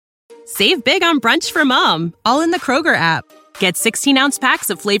Save big on brunch for mom, all in the Kroger app. Get 16-ounce packs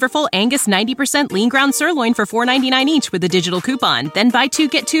of flavorful Angus 90% lean ground sirloin for $4.99 each with a digital coupon. Then buy 2,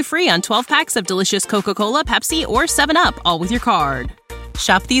 get 2 free on 12 packs of delicious Coca-Cola, Pepsi, or 7-Up, all with your card.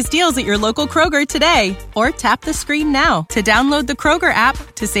 Shop these deals at your local Kroger today, or tap the screen now to download the Kroger app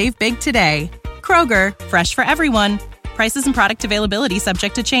to save big today. Kroger, fresh for everyone. Prices and product availability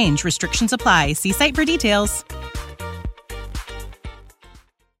subject to change. Restrictions apply. See site for details.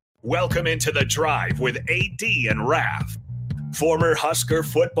 Welcome into The Drive with AD and Rav. Former Husker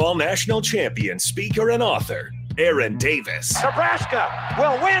football national champion, speaker, and author, Aaron Davis. Nebraska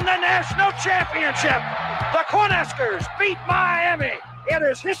will win the national championship. The Cornhuskers beat Miami. It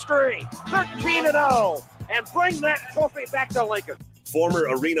is history, 13-0, and bring that trophy back to Lincoln. Former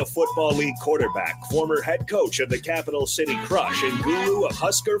Arena Football League quarterback, former head coach of the Capital City Crush, and guru of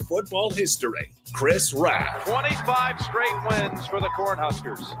Husker football history, Chris Raff. 25 straight wins for the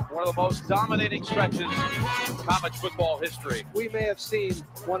Cornhuskers. One of the most dominating stretches in college football history. We may have seen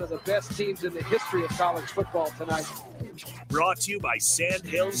one of the best teams in the history of college football tonight. Brought to you by Sand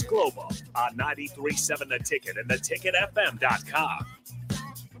Hills Global on 93.7 The Ticket and theticketfm.com.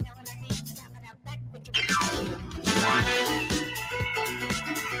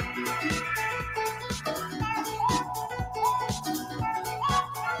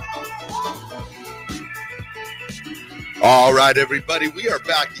 All right, everybody, we are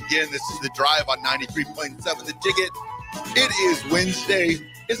back again. This is The Drive on 93.7 The Ticket. It is Wednesday.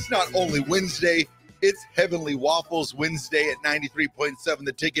 It's not only Wednesday, it's Heavenly Waffles Wednesday at 93.7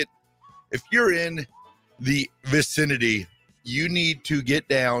 The Ticket. If you're in the vicinity, you need to get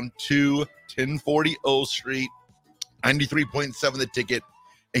down to 1040 O Street, 93.7 The Ticket,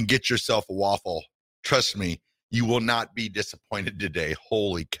 and get yourself a waffle. Trust me, you will not be disappointed today.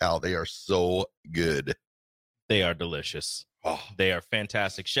 Holy cow, they are so good. They are delicious. Oh, they are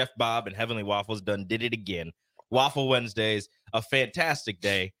fantastic. Chef Bob and Heavenly Waffles did it again. Waffle Wednesdays, a fantastic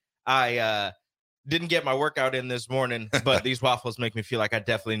day. I didn't get my workout in this morning, but these waffles make me feel like I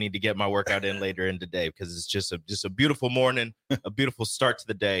definitely need to get my workout in later in the day because it's just a beautiful morning, a beautiful start to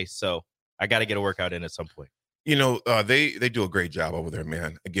the day. So I got to get a workout in at some point. You know, they do a great job over there,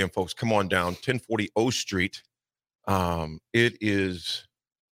 man. Again, folks, come on down 1040 O Street. It is...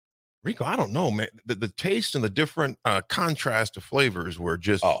 Rico, I don't know, man. The taste and the different contrast of flavors were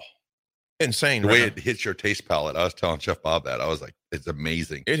just insane. The way it hits your taste palate. I was telling Chef Bob that. I was like, it's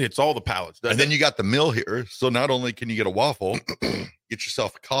amazing. It hits all the palates. And then you got the meal here. So not only can you get a waffle, get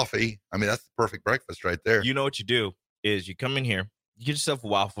yourself a coffee. I mean, that's the perfect breakfast right there. You know what you do is you come in here, you get yourself a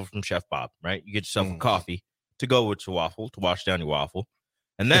waffle from Chef Bob, right? You get yourself a coffee to go with your waffle, to wash down your waffle.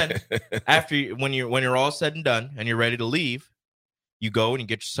 And then when you're all said and done and you're ready to leave, you go and you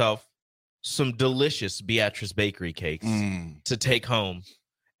get yourself some delicious Beatrice Bakery cakes to take home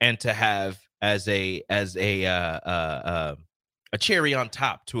and to have as a cherry on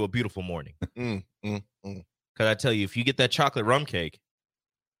top to a beautiful morning. Because I tell you, if you get that chocolate rum cake,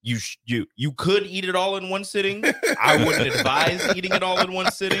 you could eat it all in one sitting. I wouldn't advise eating it all in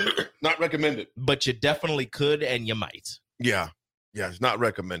one sitting. Not recommended. But you definitely could, and you might. Yeah, it's not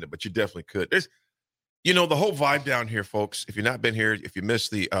recommended, but you definitely could. There's, the whole vibe down here, folks. If you've not been here, if you missed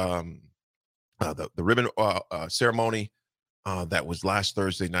the ribbon ceremony that was last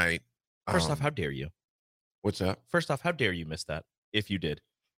Thursday night. First off, how dare you? What's that? First off, how dare you miss that if you did?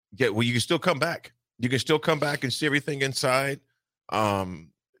 Yeah, well, you can still come back. You can still come back and see everything inside.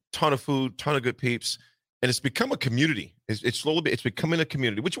 Ton of food, ton of good peeps. And it's become a community. It's becoming a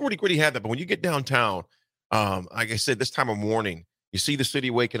community, which already had that. But when you get downtown, like I said, this time of morning, you see the city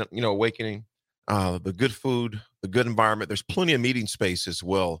awakening, the good food, the good environment. There's plenty of meeting space as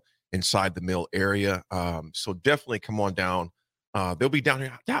well inside the mill area. So definitely come on down. They'll be down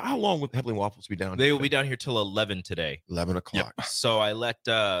here. How long will Heavenly Waffles be down here? They will be down here till 11 today. 11 o'clock. Yep. So I let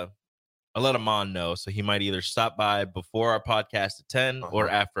Amon know. So he might either stop by before our podcast at 10 or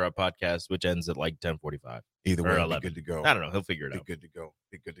after our podcast, which ends at like 10:45. Either way, be good to go. I don't know. He'll figure it out. Be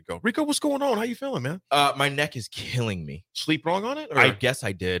good to go. Rico, what's going on? How you feeling, man? My neck is killing me. Sleep wrong on it? Or? I guess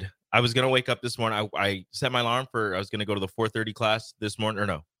I did. I was going to wake up this morning. I set my alarm I was going to go to the 4:30 class this morning. Or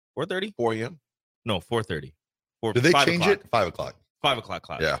no. 4:30? 4 a.m.? No, 4:30. Did they change it? 5 o'clock. 5 o'clock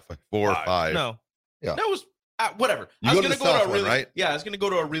class. Yeah, 4 or 5. No. Yeah. That was whatever. I was going to go to a really, right? Yeah, I was going to go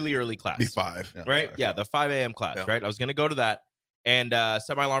to a really early class. Be 5. Right? Yeah, the 5 a.m. class, right? I was going to go to that and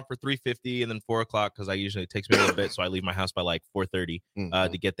set my alarm for 3:50 and then 4 o'clock because it takes me a little bit. So I leave my house by like 4:30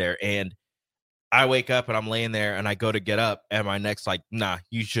 to get there. And I wake up and I'm laying there and I go to get up and my neck's like, nah,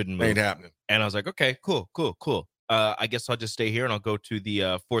 you shouldn't move. Ain't happening. And I was like, okay, cool. I guess I'll just stay here and I'll go to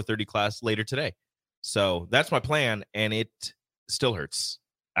the 4:30 class later today. So that's my plan, and it still hurts.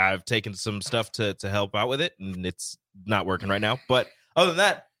 I've taken some stuff to help out with it, and it's not working right now. But other than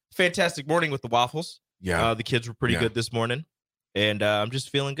that, fantastic morning with the waffles. Yeah. The kids were pretty good this morning, and I'm just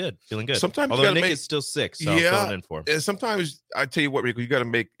feeling good. Sometimes although Nick is still sick, so I'm filling in for him. And sometimes I tell you what, Rico, you got to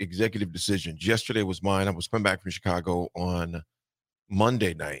make executive decisions. Yesterday was mine. I was coming back from Chicago on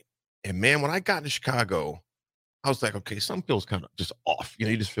Monday night, and man, when I got to Chicago, I was like, okay, something feels kind of just off.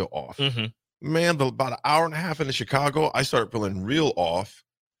 You just feel off. Mm-hmm. Man, about an hour and a half into Chicago, I started feeling real off.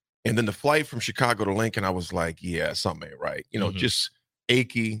 And then the flight from Chicago to Lincoln, I was like, yeah, something ain't right. Just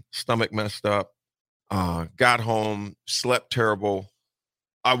achy, stomach messed up. Got home, slept terrible.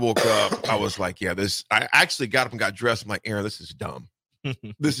 I woke up. I was like, yeah, I actually got up and got dressed. I'm like, Aaron, this is dumb.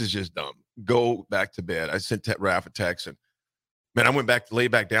 This is just dumb. Go back to bed. I sent Raph a text, and man, I went back to lay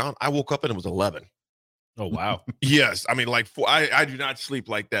back down. I woke up and it was 11. Oh, wow. Yes. I mean, like, I do not sleep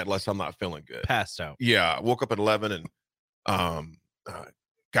like that unless I'm not feeling good. Passed out. Yeah. I woke up at 11 and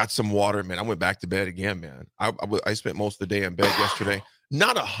got some water, man. I went back to bed again, man. I spent most of the day in bed yesterday.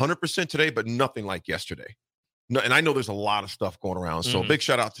 Not 100% today, but nothing like yesterday. No, and I know there's a lot of stuff going around. So big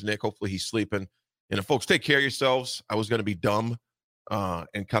shout out to Nick. Hopefully he's sleeping. And folks, take care of yourselves. I was going to be dumb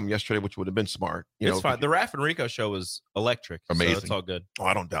and come yesterday, which would have been smart. It's fine. The Raph and Rico show was electric. Amazing. So it's all good. Oh,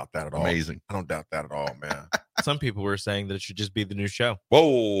 I don't doubt that at all. Amazing. I don't doubt that at all, man. Some people were saying that it should just be the new show.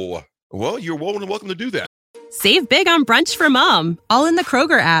 Whoa. Well, you're welcome to do that. Save big on brunch for mom, all in the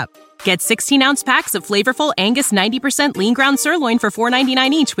Kroger app. Get 16-ounce packs of flavorful Angus 90% lean ground sirloin for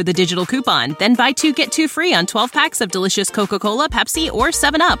 $4.99 each with a digital coupon. Then buy 2, get 2 free on 12 packs of delicious Coca-Cola, Pepsi, or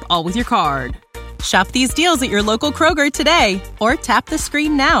 7-Up, all with your card. Shop these deals at your local Kroger today, or tap the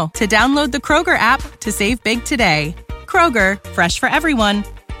screen now to download the Kroger app to save big today. Kroger, fresh for everyone.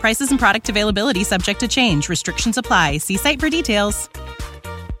 Prices and product availability subject to change. Restrictions apply. See site for details.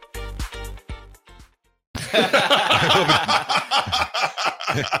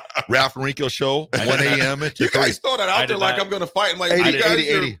 Ralph and Rico show, 1 a.m. You guys throw that out there like I'm going to fight. I'm like,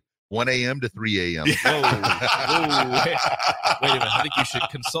 80. 1 a.m. to 3 a.m. Whoa. Wait a minute. I think you should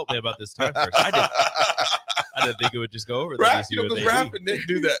consult me about this time first. I didn't think it would just go over that. Raph and Nick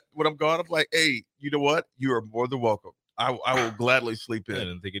do that when I'm gone. I'm like, hey, you know what? You are more than welcome. I will gladly sleep in. I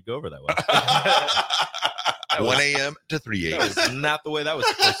didn't think it'd go over that way. 1 a.m. to 3 a.m. That was not the way that was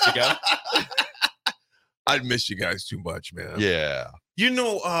supposed to go. I'd miss you guys too much, man. Yeah.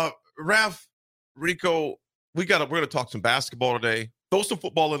 Raph, Rico, we're going to talk some basketball today. Throw some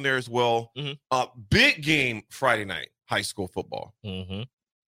football in there as well. Big game Friday night, high school football.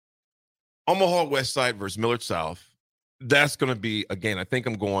 Omaha West Side versus Millard South. That's going to be, again, I think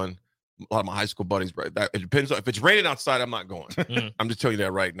I'm going. A lot of my high school buddies, right? It depends on if it's raining outside. I'm not going. I'm just telling you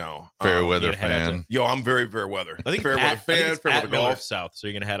that right now. Fair weather fan. Yo, I'm very fair weather. I think fair weather fan. Fair weather Millard golf. South. So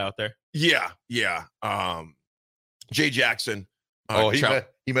you're gonna head out there? Yeah. Jay Jackson.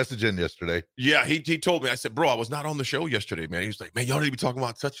 He messaged in yesterday. Yeah, he told me. I said, bro, I was not on the show yesterday, man. He was like, man, y'all need to be talking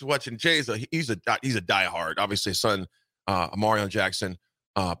about such and such. And Jay's he's a diehard. Obviously, his son, Amarion Jackson,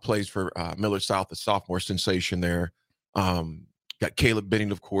 plays for Millard South, the sophomore sensation there. Got Caleb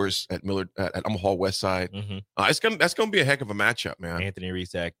Benning, of course, at Omaha West Side. That's gonna be a heck of a matchup, man. Anthony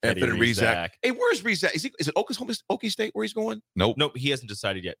Rizak. Hey, where's Rizak? Is it Okie State where he's going? Nope, he hasn't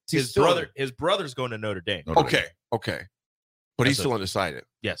decided yet. His brother's going to Notre Dame. Okay. But he's still undecided.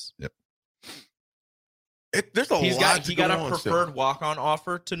 Yes. Yep. There's a lot. He got a preferred walk-on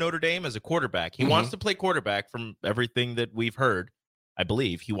offer to Notre Dame as a quarterback. He wants to play quarterback from everything that we've heard. I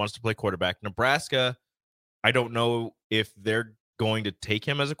believe he wants to play quarterback. Nebraska, I don't know if they're going to take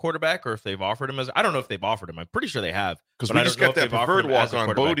him as a quarterback or if they've offered him I don't know if they've offered him. I'm pretty sure they have. Because we just got that preferred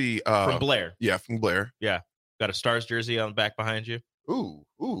walk-on Bodie from Blair. Yeah, from Blair. Yeah. Got a Stars jersey on the back behind you. Ooh.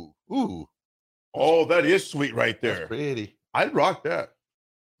 Oh, that is sweet right there. That's pretty. I'd rock that.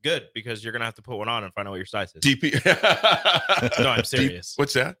 Good, because you're gonna have to put one on and find out what your size is. DP. No, I'm serious.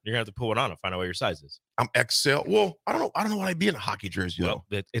 What's that? You're gonna have to put one on and find out what your size is. I'm XL. Well, I don't know what I'd be in a hockey jersey. Well,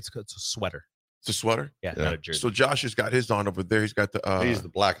 it's a sweater. It's a sweater. Yeah, not a jersey. So Josh has got his on over there. He's got the he's the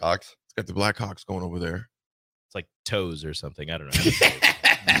Blackhawks. He's got the Blackhawks going over there. It's like toes or something. I don't know. Is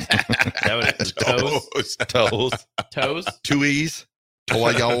that what it is? Toes. 2 E's.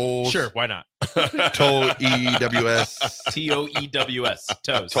 Toes. Sure, why not? Toews. Toews.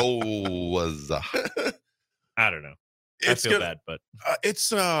 Toes. Toes. I don't know. I feel bad, but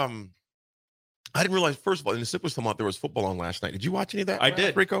it's I didn't realize. First of all, in the simplest amount, there was football on last night. Did you watch any of that? I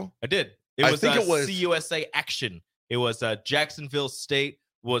did, Rico. I did. It was CUSA action. It was Jacksonville State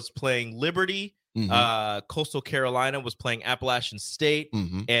was playing Liberty. Coastal Carolina was playing Appalachian State,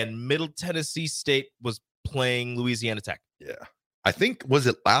 and Middle Tennessee State was playing Louisiana Tech. Yeah. I think, was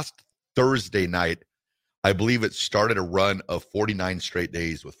it last Thursday night, I believe it started a run of 49 straight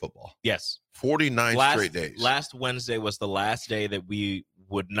days with football. Yes. 49 straight days. Last Wednesday was the last day that we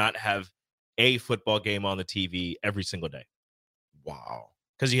would not have a football game on the TV every single day. Wow.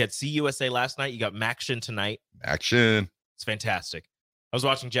 Because you had CUSA last night. You got Maction tonight. Action. It's fantastic. I was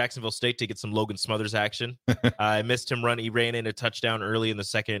watching Jacksonville State to get some Logan Smothers action. I missed him run. He ran in a touchdown early in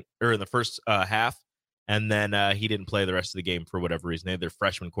the first half. And then he didn't play the rest of the game for whatever reason. They had their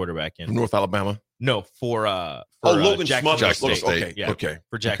freshman quarterback in. From North Alabama? No, for Logan Jacksonville Smothers. State. Okay, Yeah, okay.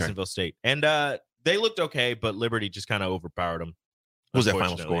 for Jacksonville State. And they looked okay, but Liberty just kind of overpowered them. What was that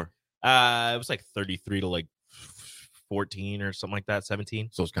final score? It was like 33 to like 14 or something like that, 17.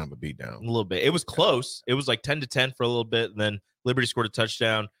 So it's kind of a beatdown. A little bit. It was close. It was like 10-10 for a little bit. And then Liberty scored a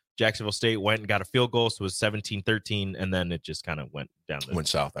touchdown. Jacksonville State went and got a field goal. So it was 17-13. And then it just kind of went down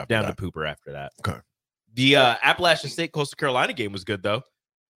south after down that. to pooper after that. Okay. The Appalachian State Coastal Carolina game was good though.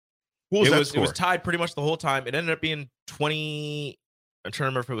 What was that It score? was tied pretty much the whole time. It ended up being 20. I'm trying to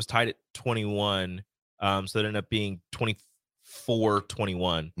remember if it was tied at 21. So it ended up being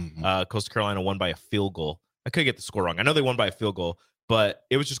 24-21. Mhm. Coastal Carolina won by a field goal. I could get the score wrong. I know they won by a field goal, but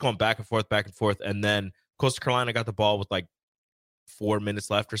it was just going back and forth. And then Coastal Carolina got the ball with like 4 minutes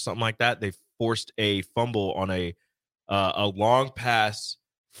left or something like that. They forced a fumble on a long pass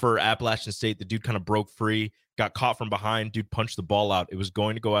for Appalachian State. The dude kind of broke free, got caught from behind. Dude punched the ball out. It was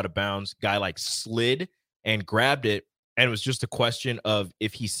going to go out of bounds. Guy like slid and grabbed it. And it was just a question of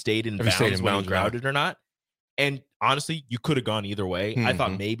if he stayed in bounds when he grabbed it or not. And honestly, you could have gone either way. I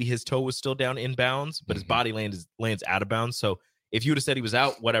thought maybe his toe was still down in bounds, but his body lands out of bounds. So if you would have said he was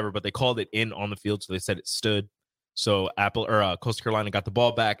out, whatever, but they called it in on the field, so they said it stood. So Coastal Carolina got the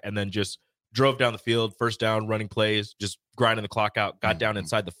ball back and then just drove down the field, first down, running plays, just grinding the clock out, got down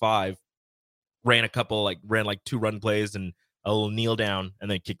inside the 5, ran like 2 run plays and a little kneel down,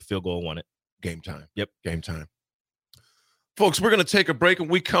 and then kicked the field goal and won it. Game time. Yep. Game time. Folks, we're going to take a break. When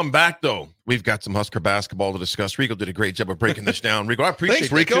we come back, though, we've got some Husker basketball to discuss. Rico did a great job of breaking this down. Rico, I appreciate Thanks,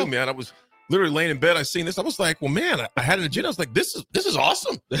 that Rico. too, man. I was literally laying in bed. I seen this. I was like, well, man, I had an agenda. I was like, this is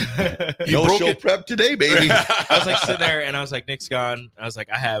awesome. You No broke show it. prep today, baby. I was like sitting there and I was like, Nick's gone. I was like,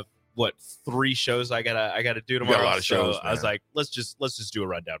 I have 3 shows I gotta do tomorrow. got a lot of shows, I was man. like, let's just do a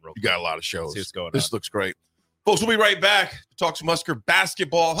rundown real You quick. got a lot of shows. See what's going This on. looks great. Folks, we'll be right back to talk some Husker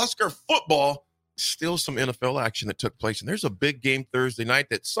basketball, Husker football. Still some NFL action that took place. And there's a big game Thursday night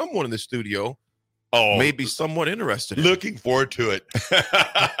that someone in the studio may be somewhat interested in. Looking forward to it.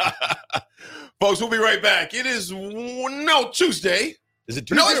 Folks, we'll be right back. It is Tuesday. Is it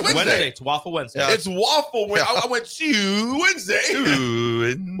No, Tuesday it's or Wednesday. It's Waffle Wednesday. Yeah. It's Waffle Wednesday. I went to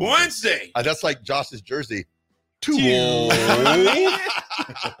Wednesday. Wednesday. That's like Josh's jersey. Yeah,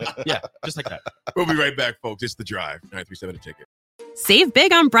 just like that. We'll be right back, folks. It's The Drive. 937 a ticket. Save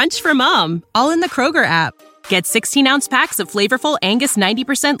big on brunch for mom, all in the Kroger app. Get 16-ounce packs of flavorful Angus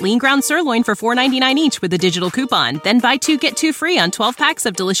 90% lean ground sirloin for $4.99 each with a digital coupon. Then buy 2, get 2 free on 12 packs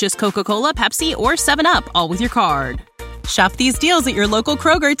of delicious Coca-Cola, Pepsi, or 7-Up, all with your card. Shop these deals at your local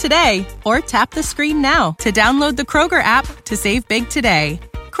Kroger today, or tap the screen now to download the Kroger app to save big today.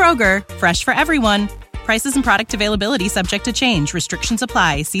 Kroger, fresh for everyone. Prices and product availability subject to change. Restrictions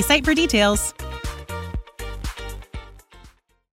apply. See site for details.